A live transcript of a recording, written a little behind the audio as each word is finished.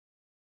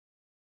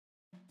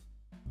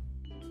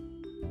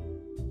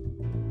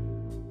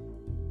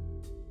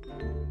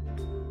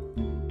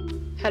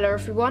Hello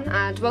everyone,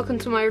 and welcome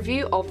to my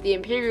review of the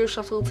Imperial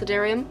Shuttle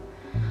Tydirium.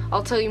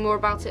 I'll tell you more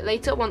about it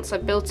later once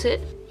I've built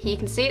it. Here you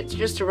can see it's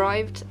just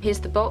arrived.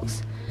 Here's the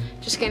box.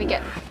 Just going to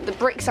get the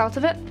bricks out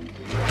of it.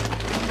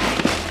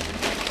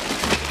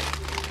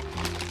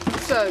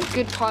 So,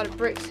 good pile of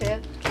bricks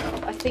here.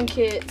 I think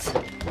it's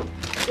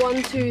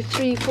 1, 2,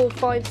 3, 4,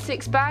 5,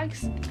 6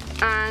 bags.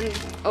 And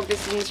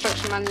obviously the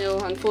instruction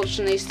manual,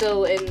 unfortunately,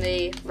 still in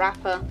the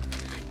wrapper.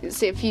 You can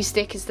see a few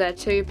stickers there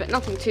too, but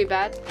nothing too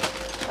bad.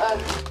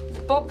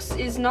 The box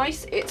is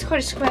nice. It's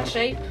quite a square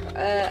shape.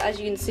 As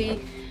you can see,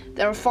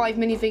 there are 5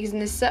 minifigures in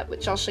this set,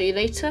 which I'll show you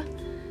later.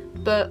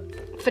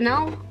 But for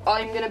now,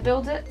 I'm going to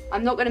build it.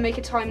 I'm not going to make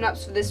a time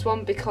lapse for this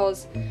one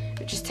because it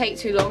would just take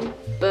too long.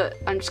 But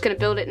I'm just going to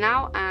build it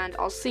now, and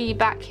I'll see you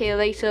back here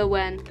later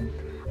when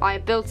I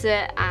have built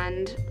it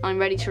and I'm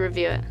ready to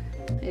review it.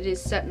 It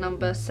is set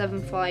number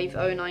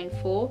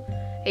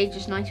 75094,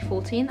 ages 9 to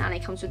 14, and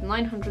it comes with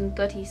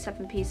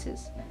 937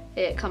 pieces.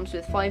 It comes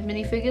with 5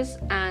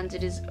 minifigures, and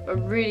it is a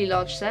really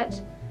large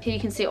set. Here you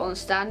can see it on the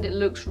stand. It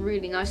looks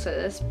really nice like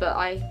this, but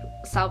I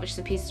salvaged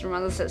the pieces from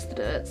other sets to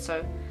do it,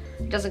 so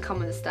it doesn't come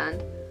with a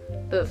stand.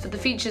 But for the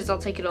features, I'll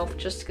take it off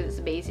just because it's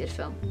a bit easier to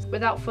film.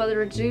 Without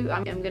further ado,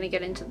 I'm going to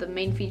get into the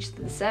main features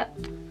of the set.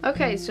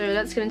 Okay, so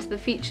let's get into the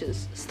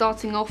features.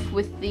 Starting off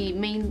with the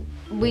main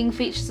wing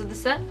features of the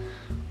set,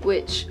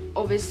 which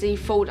obviously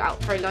fold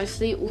out very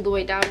nicely all the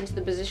way down into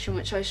the position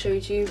which I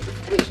showed you,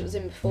 which it was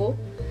in before.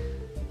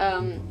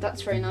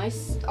 That's very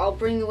nice. I'll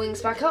bring the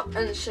wings back up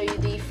and show you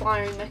the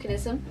firing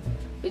mechanism,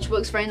 which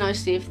works very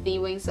nicely if the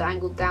wings are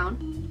angled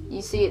down.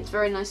 You see it's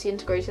very nicely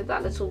integrated,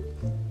 that little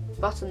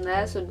button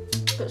there, so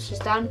it pushes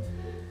down,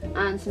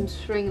 and some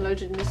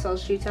spring-loaded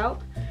missiles shoot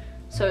out.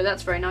 So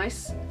that's very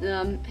nice.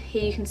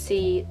 Here you can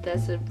see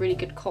there's a really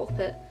good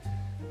cockpit.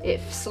 It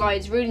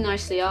slides really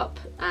nicely up,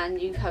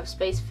 and you have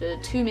space for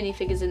 2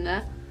 minifigures in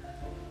there.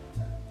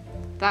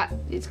 That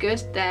is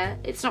good there.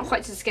 It's not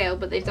quite to scale,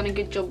 but they've done a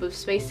good job of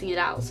spacing it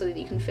out so that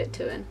you can fit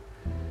 2 in.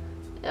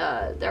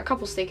 There are a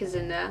couple stickers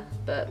in there,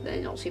 but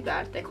they're not too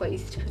bad. They're quite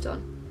easy to put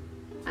on.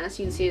 And as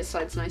you can see, it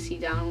slides nicely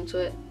down onto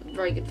it.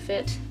 Very good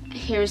fit.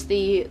 Here's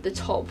the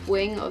top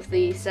wing of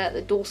the set,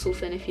 the dorsal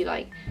fin if you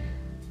like.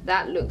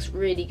 That looks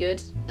really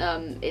good.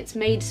 It's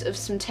made of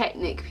some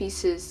Technic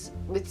pieces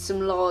with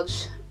some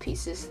large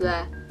pieces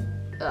there,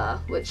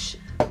 which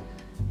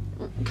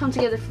come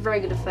together for very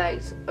good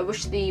effect. I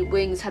wish the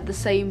wings had the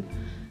same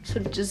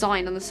sort of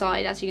design on the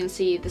side. As you can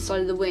see, the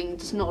side of the wing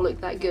does not look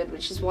that good,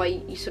 which is why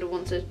you sort of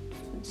want to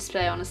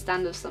display on a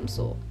stand of some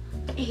sort.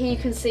 Here you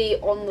can see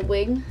on the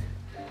wing,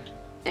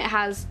 it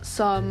has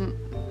some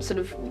sort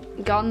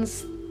of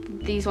guns.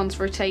 These ones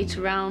rotate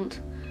around,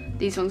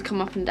 these ones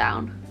come up and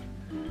down.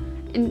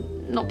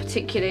 Not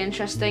particularly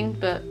interesting,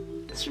 but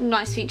some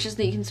nice features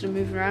that you can sort of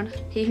move around.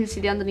 Here you can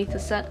see the underneath the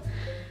set.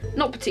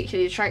 Not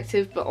particularly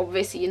attractive, but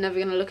obviously you're never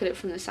going to look at it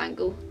from this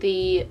angle.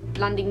 The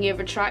landing gear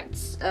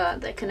retracts,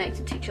 they're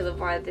connected to each other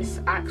via this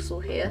axle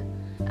here.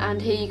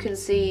 And here you can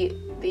see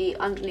the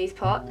underneath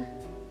part.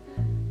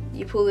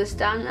 You pull this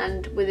down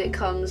and with it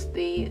comes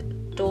the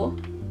door.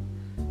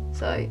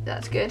 So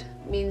that's good.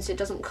 Means it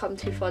doesn't come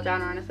too far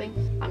down or anything.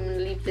 I'm going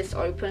to leave this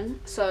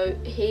open. So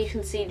here you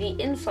can see the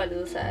inside of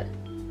the set.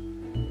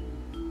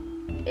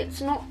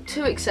 It's not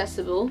too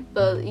accessible,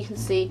 but you can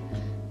see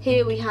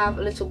here we have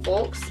a little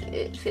box.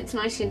 It fits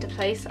nicely into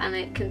place, and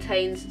it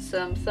contains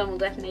some thermal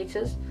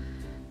detonators,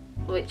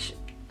 which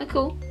are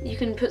cool. You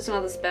can put some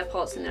other spare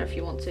parts in there if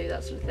you want to,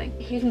 that sort of thing.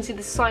 You can see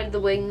the side of the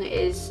wing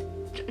is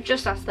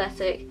just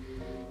aesthetic.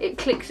 It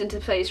clicks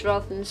into place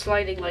rather than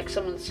sliding like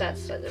some of the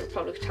sets, like the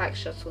Republic Attack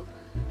Shuttle.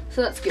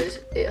 So that's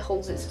good. It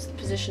holds its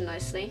position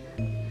nicely.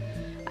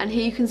 And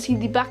here you can see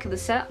the back of the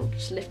set. I'll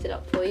just lift it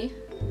up for you.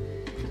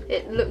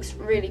 It looks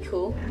really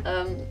cool.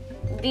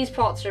 These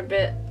parts are a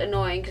bit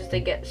annoying because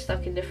they get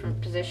stuck in different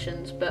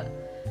positions, but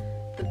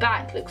the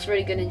back looks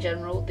really good in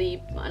general.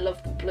 I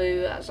love the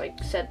blue, as I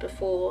said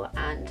before,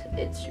 and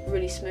it's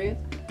really smooth.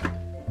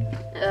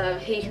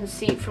 Here you can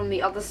see from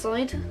the other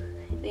side,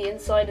 the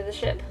inside of the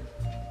ship.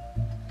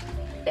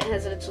 It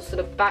has a little sort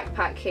of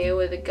backpack here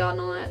with a gun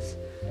on it.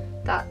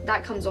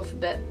 That comes off a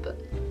bit, but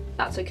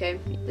that's okay.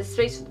 There's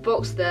space for the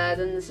box there,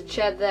 then there's a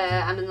chair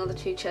there, and another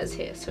 2 chairs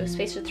here. So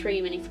space for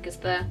 3 minifigures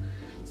there.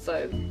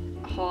 So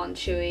Han,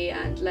 Chewie,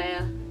 and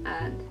Leia,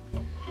 and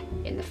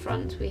in the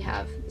front we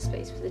have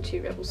space for the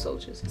 2 rebel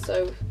soldiers.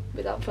 So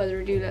without further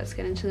ado, let's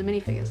get into the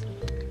minifigures.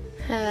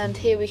 And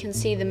here we can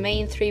see the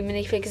main 3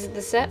 minifigures of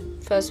the set.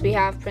 First we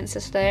have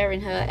Princess Leia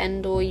in her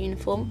Endor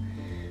uniform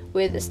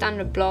with a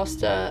standard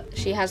blaster.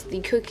 She has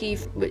the cookie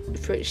for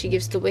which she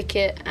gives to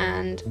Wicket,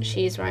 and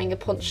she is wearing a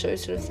poncho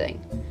sort of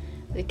thing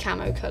with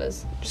camo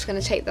colours. I'm just going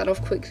to take that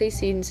off quickly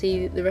so you can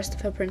see the rest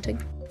of her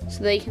printing.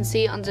 So there you can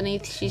see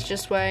underneath she's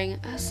just wearing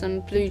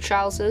some blue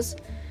trousers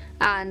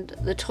and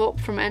the top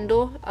from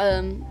Endor.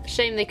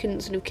 Shame they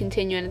couldn't sort of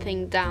continue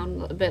anything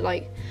down, a bit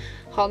like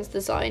Han's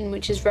design,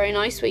 which is very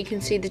nice, where you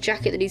can see the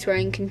jacket that he's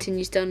wearing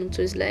continues down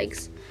onto his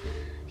legs.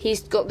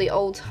 He's got the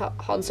old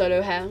Han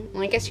Solo hair, and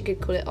I guess you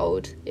could call it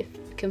old if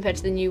compared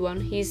to the new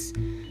one. He's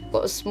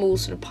got a small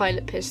sort of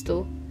pilot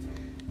pistol.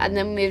 And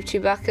then we have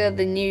Chewbacca,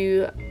 the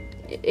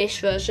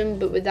new-ish version,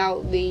 but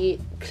without the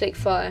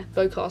click-fire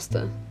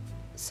bowcaster.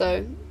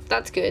 So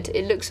that's good.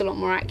 It looks a lot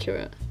more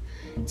accurate.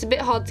 It's a bit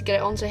hard to get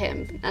it onto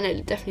him, and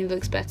it definitely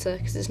looks better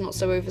because it's not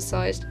so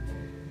oversized.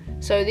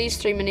 So these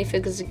 3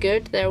 minifigures are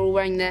good. They're all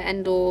wearing their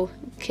Endor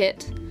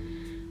kit,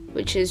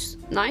 which is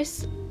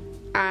nice.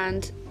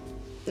 And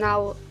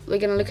now we're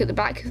going to look at the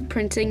back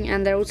printing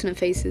and their alternate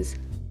faces.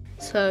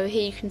 So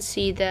here you can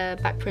see their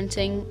back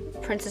printing.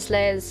 Princess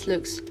Leia's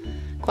looks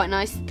quite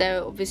nice.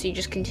 They're obviously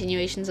just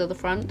continuations of the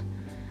front,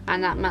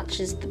 and that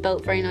matches the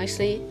belt very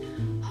nicely.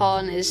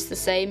 Han is the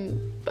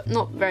same, but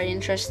not very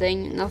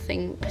interesting,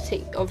 nothing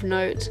of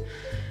note.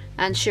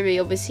 And Chewie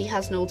obviously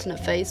has an alternate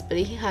face, but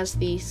he has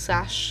the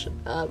sash,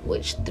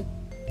 which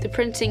the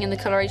printing and the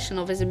coloration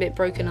of is a bit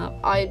broken up.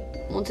 I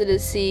wanted to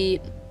see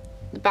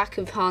the back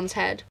of Han's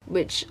head,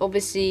 which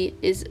obviously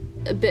is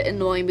a bit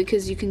annoying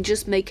because you can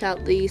just make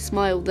out the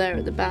smile there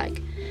at the back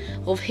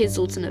of his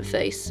alternate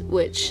face,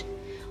 which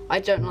I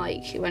don't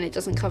like when it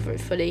doesn't cover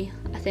it fully.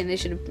 I think they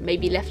should have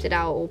maybe left it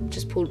out or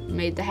just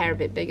made the hair a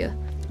bit bigger.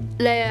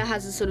 Leia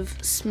has a sort of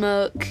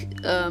smirk,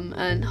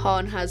 and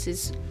Han has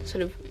his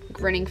sort of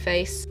grinning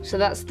face. So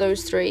that's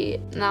those 3.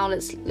 Now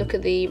let's look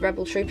at the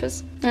Rebel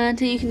Troopers. And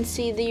here you can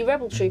see the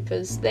Rebel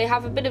Troopers. They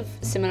have a bit of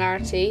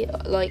similarity,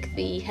 like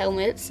the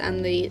helmets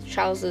and the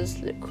trousers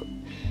look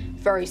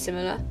very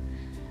similar.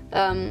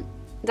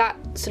 That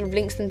sort of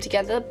links them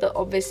together, but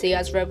obviously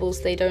as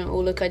Rebels they don't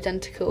all look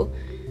identical.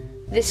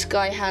 This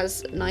guy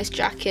has a nice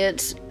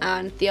jacket,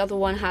 and the other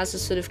one has a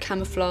sort of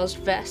camouflaged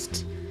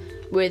vest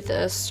with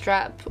a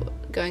strap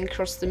going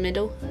across the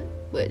middle,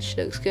 which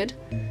looks good.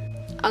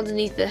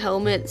 Underneath the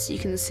helmets you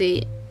can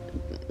see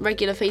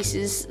regular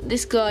faces.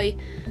 This guy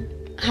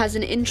has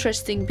an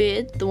interesting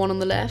beard, the one on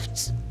the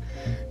left.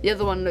 The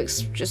other one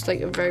looks just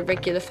like a very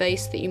regular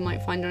face that you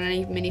might find on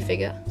any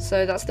minifigure.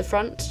 So that's the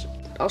front.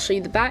 I'll show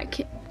you the back.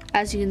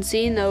 As you can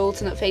see, no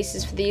alternate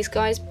faces for these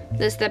guys.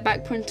 There's their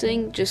back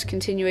printing, just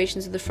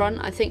continuations of the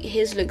front. I think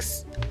his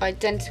looks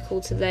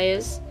identical to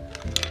Leia's,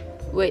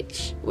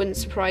 which wouldn't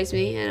surprise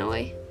me in a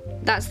way.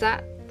 That's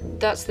that.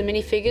 That's the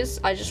minifigures.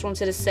 I just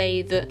wanted to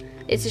say that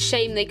it's a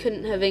shame they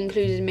couldn't have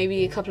included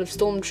maybe a couple of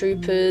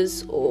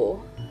stormtroopers,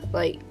 or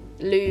like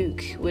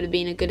Luke would have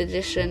been a good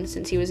addition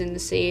since he was in the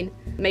scene.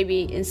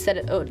 Maybe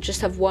instead of just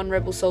have one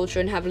rebel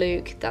soldier and have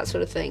Luke, that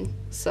sort of thing.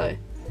 So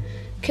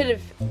could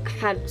have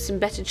had some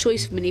better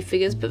choice of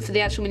minifigures, but for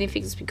the actual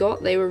minifigures we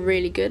got, they were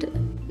really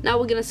good. Now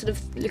we're going to sort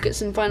of look at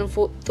some final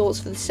thoughts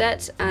for the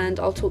set, and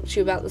I'll talk to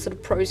you about the sort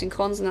of pros and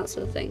cons and that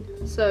sort of thing.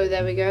 So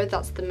there we go,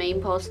 that's the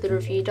main part of the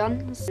review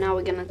done. So now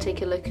we're going to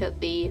take a look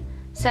at the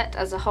set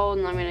as a whole,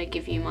 and I'm going to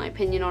give you my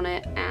opinion on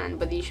it and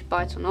whether you should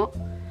buy it or not.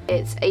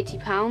 It's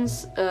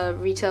 £80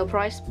 retail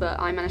price, but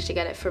I managed to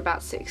get it for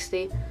about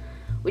 60,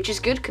 which is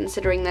good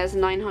considering there's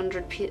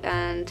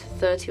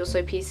 930 or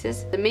so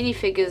pieces. The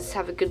minifigures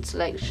have a good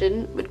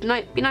selection. Would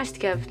be nice to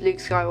get Luke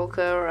Skywalker,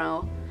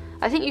 or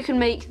I think you can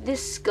make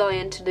this guy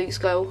into Luke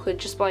Skywalker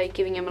just by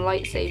giving him a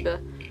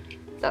lightsaber,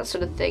 that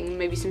sort of thing,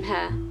 maybe some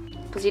hair,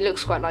 because he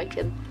looks quite like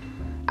him.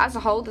 As a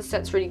whole, the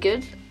set's really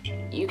good.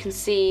 You can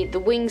see the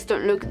wings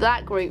don't look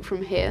that great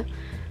from here,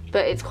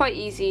 but it's quite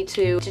easy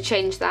to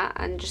change that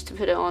and just to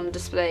put it on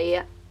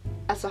display.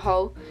 As a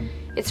whole,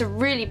 it's a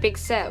really big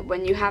set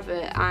when you have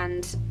it,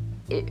 and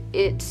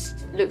it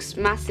looks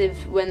massive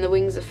when the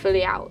wings are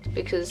fully out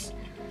because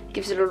it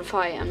gives it a lot of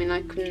height. I mean,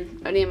 I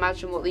can only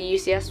imagine what the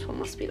UCS one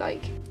must be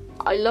like.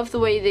 I love the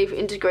way they've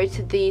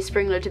integrated the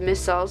spring-loaded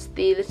missiles.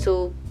 The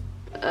little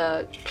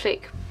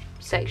click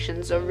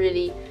sections are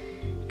really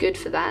good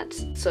for that,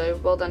 so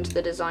well done to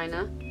the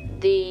designer.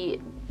 The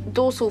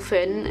dorsal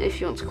fin,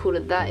 if you want to call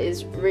it that,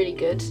 is really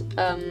good.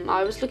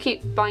 I was looking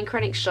at buying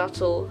Krennic's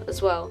Shuttle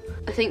as well.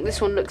 I think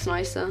this one looks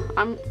nicer.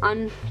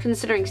 I'm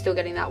considering still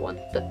getting that one,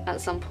 but at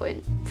some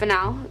point. For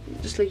now,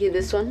 just looking at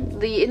this one,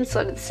 the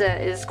inside of the set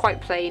is quite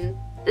plain.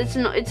 It's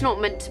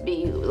not meant to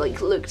be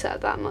like looked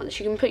at that much.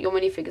 You can put your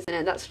minifigures in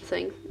it, that sort of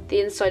thing. The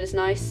inside is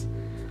nice.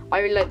 I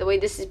really like the way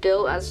this is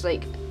built as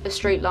like a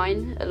straight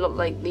line, a lot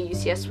like the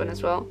UCS one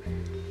as well.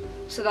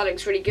 So that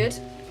looks really good.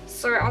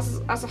 So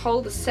as a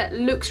whole, the set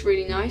looks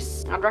really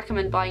nice. I'd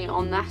recommend buying it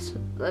on that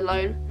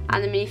alone.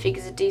 And the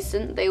minifigures are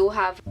decent. They all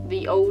have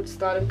the old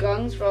style of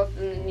guns rather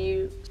than the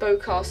new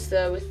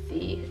bowcaster with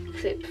the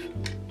clip,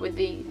 with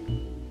the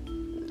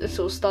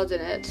little stud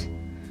in it,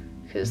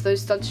 because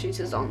those stud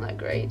shooters aren't that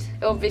great.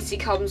 It obviously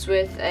comes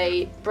with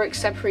a brick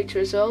separator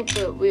as well,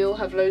 but we all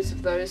have loads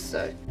of those,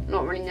 so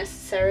not really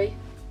necessary.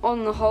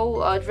 On the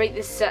whole, I'd rate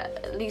this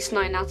set at least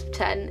 9 out of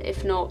 10,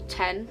 if not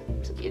 10.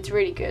 It's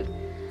really good.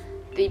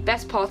 The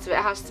best part of it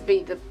has to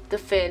be the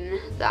fin.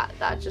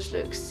 That just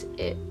looks,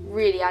 it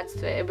really adds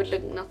to it. It would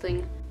look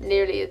nothing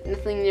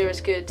near as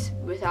good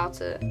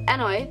without it.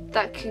 Anyway,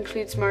 that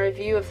concludes my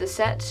review of the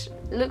set.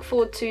 Look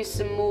forward to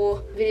some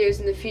more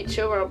videos in the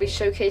future where I'll be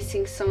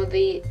showcasing some of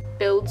the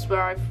builds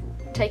where I've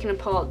taken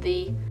apart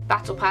the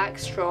battle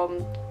packs from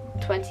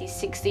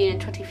 2016 and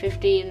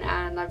 2015,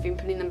 and I've been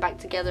putting them back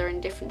together in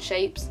different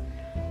shapes.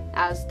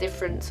 as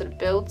different sort of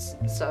builds,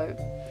 so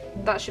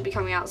that should be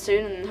coming out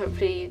soon, and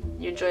hopefully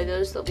you enjoy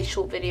those. They'll be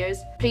short videos.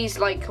 Please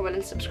like, comment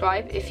and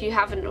subscribe. If you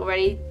haven't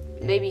already,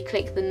 maybe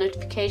click the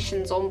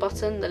notifications on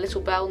button, the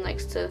little bell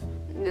next to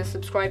the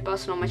subscribe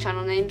button on my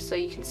channel name, so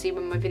you can see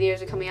when my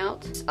videos are coming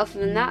out. Other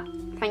than that,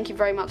 thank you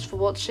very much for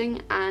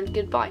watching, and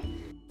goodbye.